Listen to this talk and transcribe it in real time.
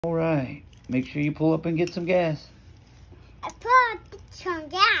All right. Make sure you pull up and get some gas. I put some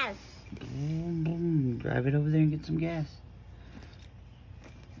gas. Boom, boom. Drive it over there and get some gas.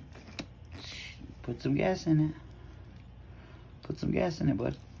 Put some gas in it. Put some gas in it,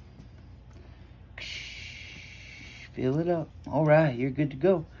 bud. Fill it up. All right, you're good to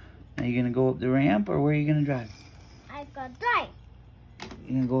go. Now you're gonna go up the ramp, or where are you gonna drive? I got drive.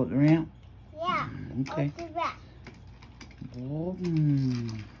 You gonna go up the ramp? Yeah. Okay. Up the ramp.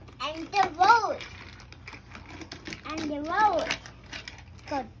 Boom. And the road. And the road.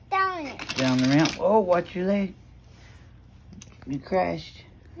 Go down it. Down the ramp. Oh, watch your leg. You crashed.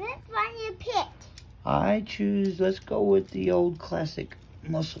 Let's find your pit. I choose, let's go with the old classic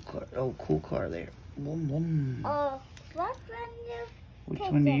muscle car. Oh, cool car there. Boom, boom. What one you Which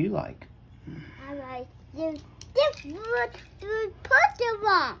pick one do it? you like? I like this wood to put the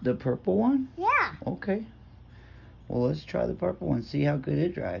one. The purple one? Yeah. Okay. Well, let's try the purple one. See how good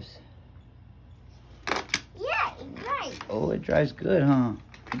it drives. Yeah, it's right. Oh, it drives good, huh?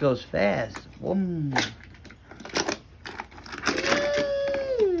 It goes fast. Boom.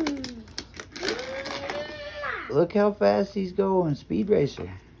 Look how fast he's going. Speed racer.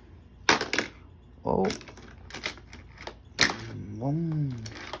 Oh. Boom.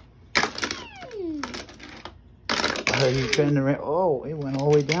 Oh, he's trying to... Oh, it went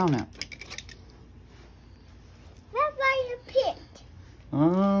all the way down now. What about your pit?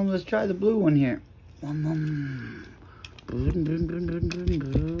 Let's try the blue one here. I need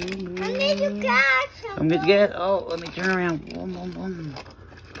to gas. I'm good to get. Oh, let me turn around. Boom, boom, boom.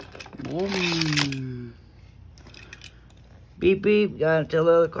 Boom. Beep, beep. Gotta tell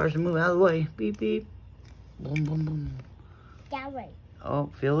the other cars to move out of the way. Beep, beep. Boom, boom, boom. That way. Oh,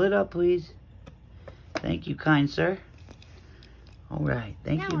 fill it up, please. Thank you, kind sir. All right,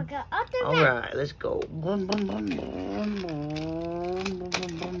 thank Now you. we'll go up the All ramp. right, let's go. Boom, boom, boom, boom, boom, boom,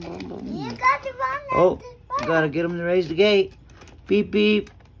 boom, boom, boom. You got to run Oh, at the you gotta get them to raise the gate. Beep, beep.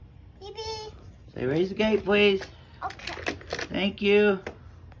 Beep, beep. Say, raise the gate, please. Okay. Thank you.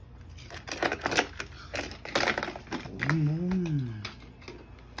 Mm.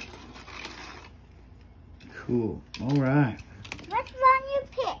 Cool. All right. Let's run your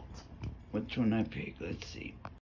pit. Which one I pick? Let's see.